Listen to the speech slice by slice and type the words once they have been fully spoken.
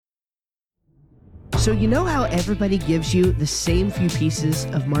So you know how everybody gives you the same few pieces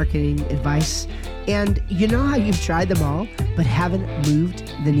of marketing advice? And you know how you've tried them all, but haven't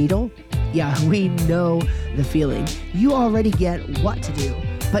moved the needle? Yeah, we know the feeling. You already get what to do,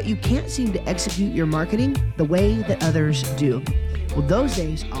 but you can't seem to execute your marketing the way that others do. Well, those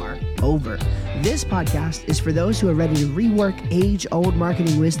days are over. This podcast is for those who are ready to rework age-old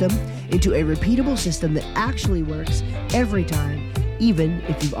marketing wisdom into a repeatable system that actually works every time, even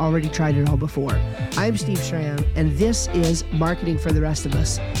if you've already tried it all before. I'm Steve Schramm, and this is Marketing for the Rest of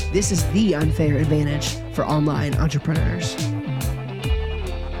Us. This is the unfair advantage for online entrepreneurs.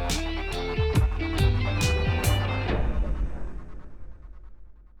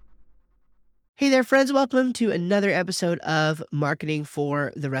 Hey there, friends. Welcome to another episode of Marketing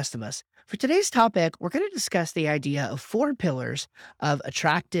for the Rest of Us. For today's topic, we're going to discuss the idea of 4 pillars of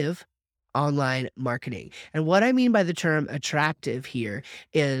attractive online marketing. And what I mean by the term attractive here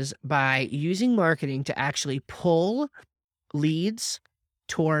is by using marketing to actually pull leads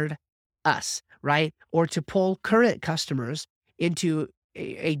toward us, right? Or to pull current customers into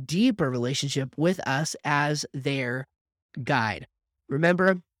a deeper relationship with us as their guide.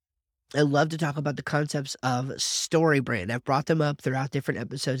 Remember, I love to talk about the concepts of story brand. I've brought them up throughout different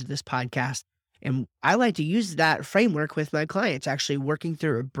episodes of this podcast. And I like to use that framework with my clients, actually working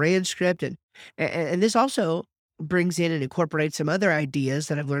through a brand script. And this also brings in and incorporates some other ideas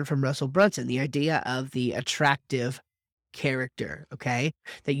that I've learned from Russell Brunson, the idea of the attractive character, okay,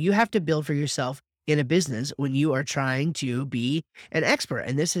 that you have to build for yourself in a business when you are trying to be an expert.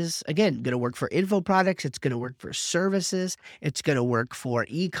 And this is, again, going to work for info products. It's going to work for services. It's going to work for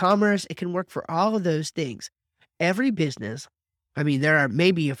e-commerce. It can work for all of those things. Every business, I mean, there are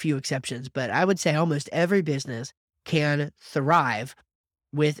maybe a few exceptions, but I would say almost every business can thrive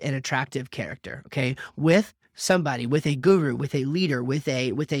with an attractive character, okay? With somebody, with a guru, with a leader, with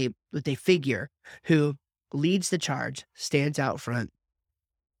a figure who leads the charge, stands out front,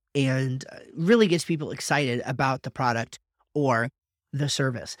 and really gets people excited about the product or the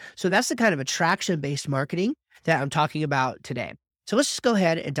service. So that's the kind of attraction-based marketing that I'm talking about today. So let's just go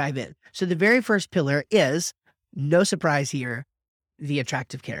ahead and dive in. So the very first pillar is, no surprise here, the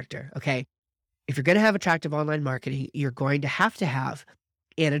attractive character, okay? If you're going to have attractive online marketing, you're going to have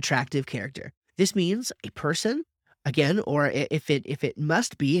an attractive character. This means a person, again, or if it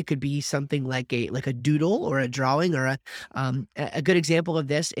must be, it could be something like a doodle or a drawing or a good example of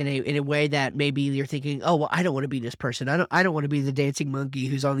this in a way that maybe you're thinking, oh, well, I don't want to be this person. I don't want to be the dancing monkey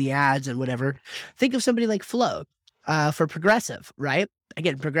who's on the ads and whatever. Think of somebody like Flo for Progressive, right?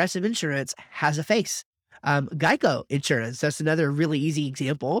 Again, Progressive Insurance has a face. Geico Insurance, that's another really easy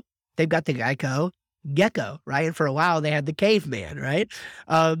example. They've got the Geico gecko, right? And for a while they had the caveman, right?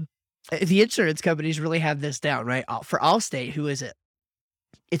 The insurance companies really have this down, right? For Allstate, who is it?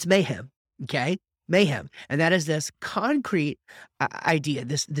 It's Mayhem, okay? Mayhem. And that is this concrete idea,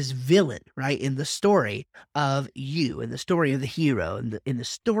 this villain, right? In the story of you, in the story of the hero, in the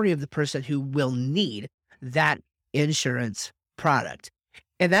story of the person who will need that insurance product.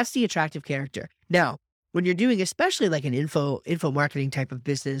 And that's the attractive character. Now, when you're doing especially like an info marketing type of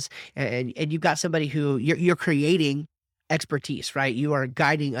business, and you've got somebody who you're creating expertise, right? You are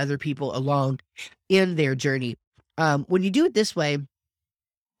guiding other people along in their journey. When you do it this way,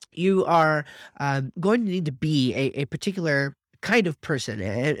 you are going to need to be a particular kind of person.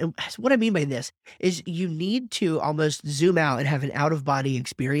 And what I mean by this is you need to almost zoom out and have an out-of-body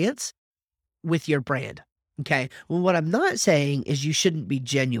experience with your brand. Okay. Well, what I'm not saying is you shouldn't be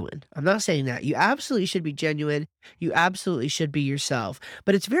genuine. I'm not saying that. You absolutely should be genuine. You absolutely should be yourself.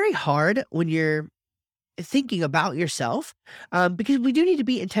 But it's very hard when you're thinking about yourself because we do need to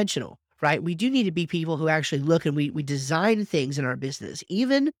be intentional, right? We do need to be people who actually look and we design things in our business,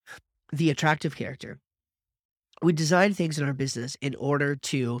 even the attractive character. We design things in our business in order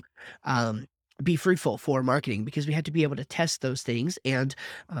to be fruitful for marketing because we have to be able to test those things and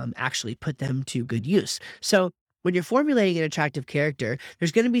actually put them to good use. So when you're formulating an attractive character,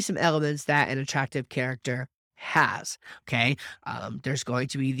 there's going to be some elements that an attractive character has, okay? There's going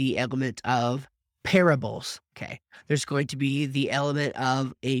to be the element of parables, okay? There's going to be the element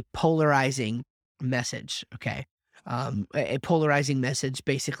of a polarizing message, okay? A polarizing message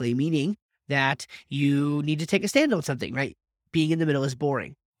basically meaning that you need to take a stand on something, right? Being in the middle is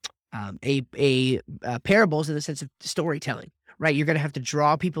boring. Parables in the sense of storytelling, right? You're going to have to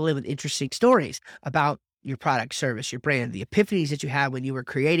draw people in with interesting stories about your product, service, your brand, the epiphanies that you had when you were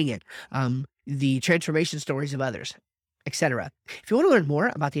creating it, the transformation stories of others, etc. If you want to learn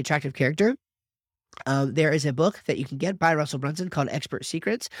more about the attractive character, there is a book that you can get by Russell Brunson called Expert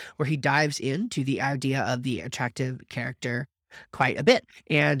Secrets, where he dives into the idea of the attractive character quite a bit.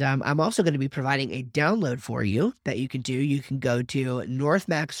 And I'm also going to be providing a download for you that you can do. You can go to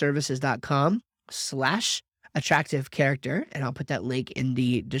northmaxservices.com/attractive character, and I'll put that link in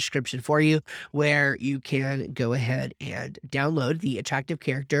the description for you, where you can go ahead and download the attractive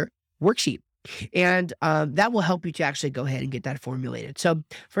character worksheet. And that will help you to actually go ahead and get that formulated. So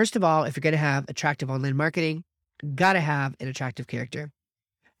first of all, if you're going to have attractive online marketing, got to have an attractive character.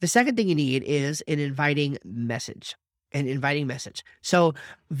 The second thing you need is an inviting message. An inviting message. So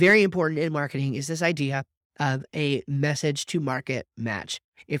very important in marketing is this idea of a message to market match.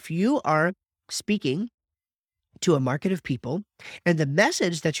 If you are speaking to a market of people and the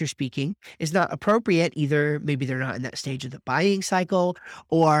message that you're speaking is not appropriate, either maybe they're not in that stage of the buying cycle,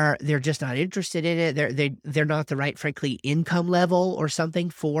 or they're just not interested in it, they're not the right, frankly, income level or something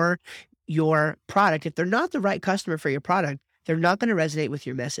for your product. If they're not the right customer for your product, they're not going to resonate with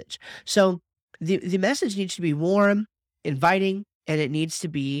your message. So the message needs to be warm, inviting, and it needs to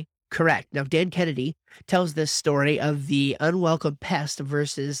be correct. Now, Dan Kennedy tells this story of the unwelcome pest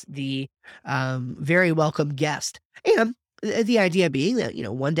versus the very welcome guest. And the idea being that,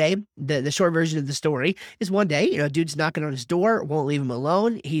 one day, the short version of the story is one day, a dude's knocking on his door, won't leave him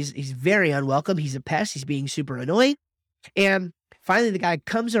alone. He's very unwelcome. He's a pest. He's being super annoying. And finally, the guy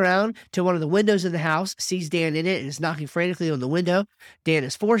comes around to one of the windows in the house, sees Dan in it, and is knocking frantically on the window. Dan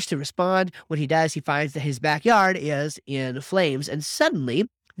is forced to respond. When he does, he finds that his backyard is in flames. And suddenly,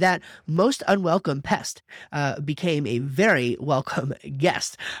 that most unwelcome pest became a very welcome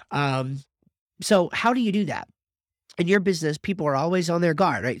guest. So how do you do that? In your business, people are always on their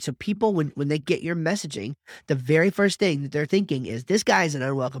guard, right? So people, when they get your messaging, the very first thing that they're thinking is, this guy is an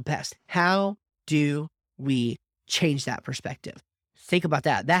unwelcome pest. How do we change that perspective? Think about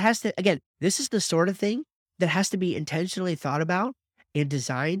that. That has to, again, this is the sort of thing that has to be intentionally thought about and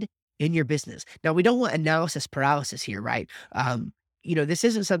designed in your business. Now, we don't want analysis paralysis here, right? This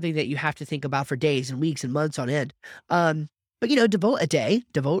isn't something that you have to think about for days and weeks and months on end. But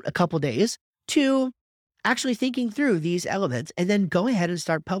devote a couple days to actually thinking through these elements, and then go ahead and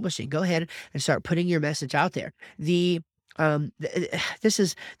start publishing. Go ahead and start putting your message out there. This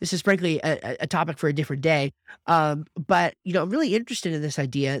is frankly a topic for a different day. But I'm really interested in this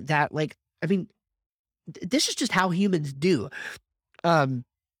idea that, this is just how humans do.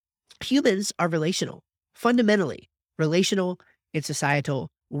 Humans are relational, fundamentally relational and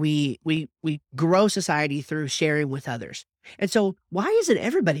societal. We grow society through sharing with others. And so why isn't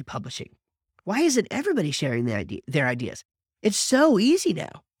everybody publishing? Why isn't everybody sharing their ideas? It's so easy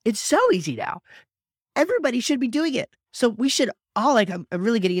now. Everybody should be doing it. So we should all, I'm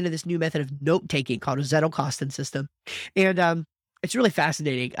really getting into this new method of note taking called a Zettelkasten system. And it's really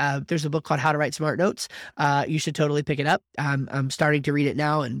fascinating. There's a book called How to Write Smart Notes. You should totally pick it up. I'm starting to read it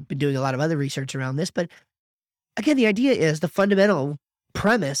now and been doing a lot of other research around this. But again, the idea is, the fundamental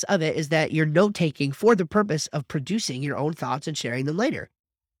premise of it is that you're note taking for the purpose of producing your own thoughts and sharing them later.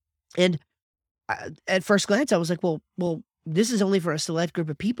 And at first glance, I was like, well, this is only for a select group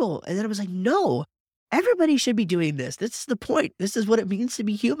of people. And then I was like, no, everybody should be doing this. This is the point. This is what it means to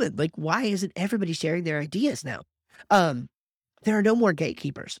be human. Like, why isn't everybody sharing their ideas now? There are no more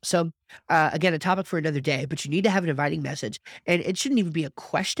gatekeepers. So again, a topic for another day, but you need to have an inviting message, and it shouldn't even be a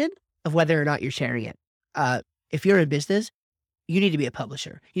question of whether or not you're sharing it. If you're in business, you need to be a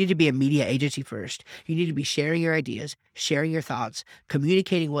publisher. You need to be a media agency first. You need to be sharing your ideas, sharing your thoughts,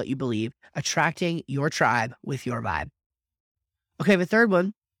 communicating what you believe, attracting your tribe with your vibe. Okay, the third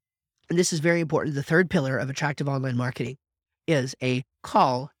one, and this is very important, the third pillar of attractive online marketing is a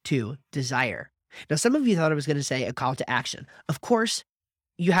call to desire. Now, some of you thought I was going to say a call to action. Of course,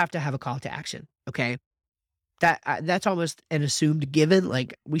 you have to have a call to action, okay? That's almost an assumed given.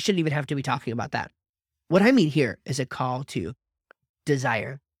 Like, we shouldn't even have to be talking about that. What I mean here is a call to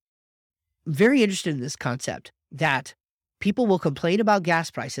desire. I'm very interested in this concept that people will complain about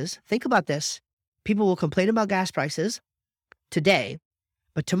gas prices. Think about this. People will complain about gas prices today,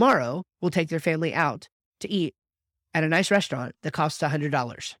 but tomorrow will take their family out to eat at a nice restaurant that costs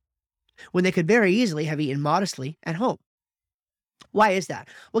 $100, when they could very easily have eaten modestly at home. Why is that?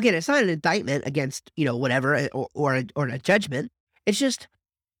 Well, again, it's not an indictment against, whatever, or a judgment. It's just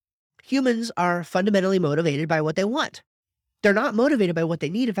humans are fundamentally motivated by what they want. They're not motivated by what they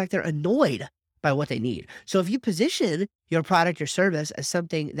need. In fact, they're annoyed by what they need. So if you position your product or service as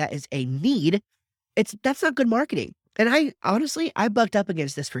something that is a need, that's not good marketing. And I bucked up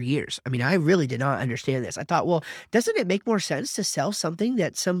against this for years. I mean, I really did not understand this. I thought, well, doesn't it make more sense to sell something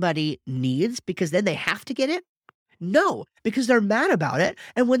that somebody needs because then they have to get it? No, because they're mad about it.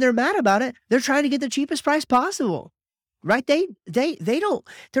 And when they're mad about it, they're trying to get the cheapest price possible, right? They're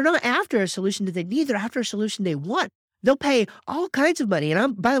not after a solution that they need. They're after a solution they want. They'll pay all kinds of money.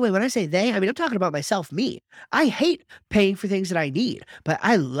 And by the way, when I say they, I mean, I'm talking about myself, me. I hate paying for things that I need, but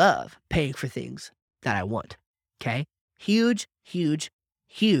I love paying for things that I want. Okay. Huge, huge,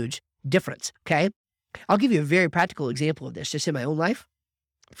 huge difference. Okay. I'll give you a very practical example of this just in my own life.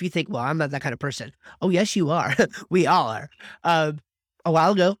 If you think, well, I'm not that kind of person. Oh, yes, you are. We all are. A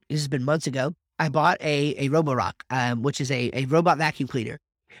while ago, this has been months ago, I bought a Roborock, which is a robot vacuum cleaner.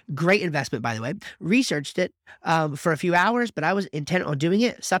 Great investment, by the way. Researched it for a few hours, but I was intent on doing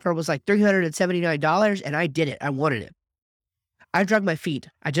it. Supper was like $379, and I did it. I wanted it. I drug my feet.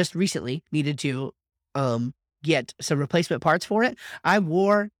 I just recently needed to get some replacement parts for it. I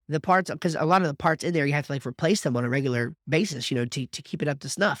wore the parts because a lot of the parts in there, you have to like replace them on a regular basis, to keep it up to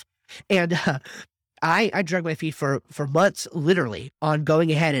snuff. And I drug my feet for months, literally, on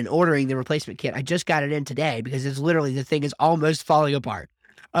going ahead and ordering the replacement kit. I just got it in today because it's literally the thing is almost falling apart.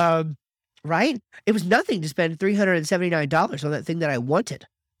 Right? It was nothing to spend $379 on that thing that I wanted,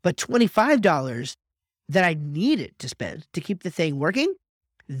 but $25 that I needed to spend to keep the thing working,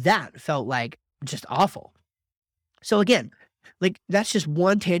 that felt like just awful. So again, like that's just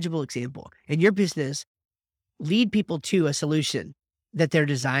one tangible example. In your business, lead people to a solution that they're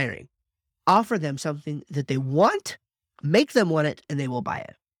desiring. Offer them something that they want, make them want it, and they will buy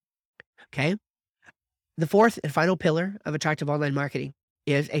it. Okay? The fourth and final pillar of attractive online marketing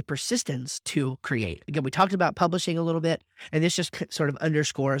is a persistence to create. Again, we talked about publishing a little bit, and this just sort of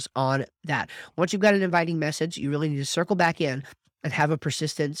underscores on that. Once you've got an inviting message, you really need to circle back in and have a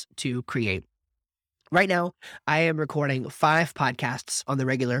persistence to create. Right now, I am recording 5 podcasts on the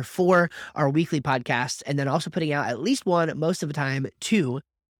regular, 4 are weekly podcasts, and then also putting out at least 1, most of the time, 2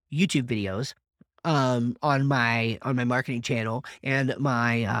 YouTube videos on my marketing channel and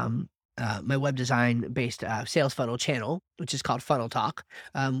my web design based sales funnel channel, which is called Funnel Talk,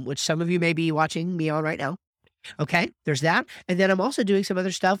 which some of you may be watching me on right now. Okay, there's that. And then I'm also doing some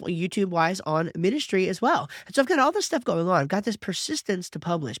other stuff YouTube wise on ministry as well. And so I've got all this stuff going on. I've got this persistence to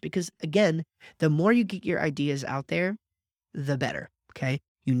publish because, again, the more you get your ideas out there, the better. Okay,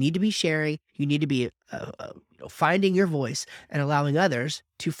 you need to be sharing, you need to be finding your voice and allowing others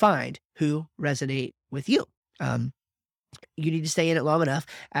to find who resonate with you. You need to stay in it long enough,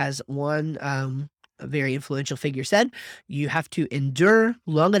 as one a very influential figure said, you have to endure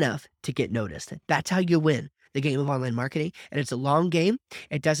long enough to get noticed. That's how you win the game of online marketing. And it's a long game.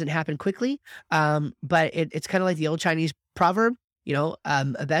 It doesn't happen quickly. But it's kind of like the old Chinese proverb,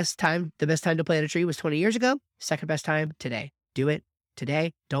 the best time to plant a tree was 20 years ago. Second best time today. Do it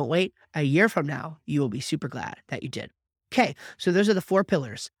today. Don't wait. A year from now, you will be super glad that you did. Okay. So those are the 4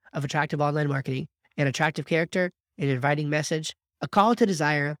 pillars of attractive online marketing: an attractive character, an inviting message, a call to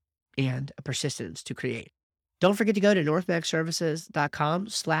desire, and a persistence to create. Don't forget to go to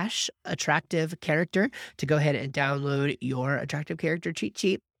northmaxservices.com/attractive character to go ahead and download your attractive character cheat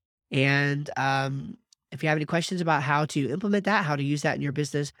sheet. And if you have any questions about how to implement that, how to use that in your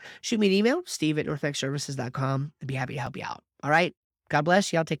business, shoot me an email, steve@northmaxservices.com. I'd be happy to help you out. All right. God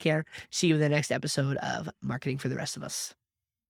bless. Y'all take care. See you in the next episode of Marketing for the Rest of Us.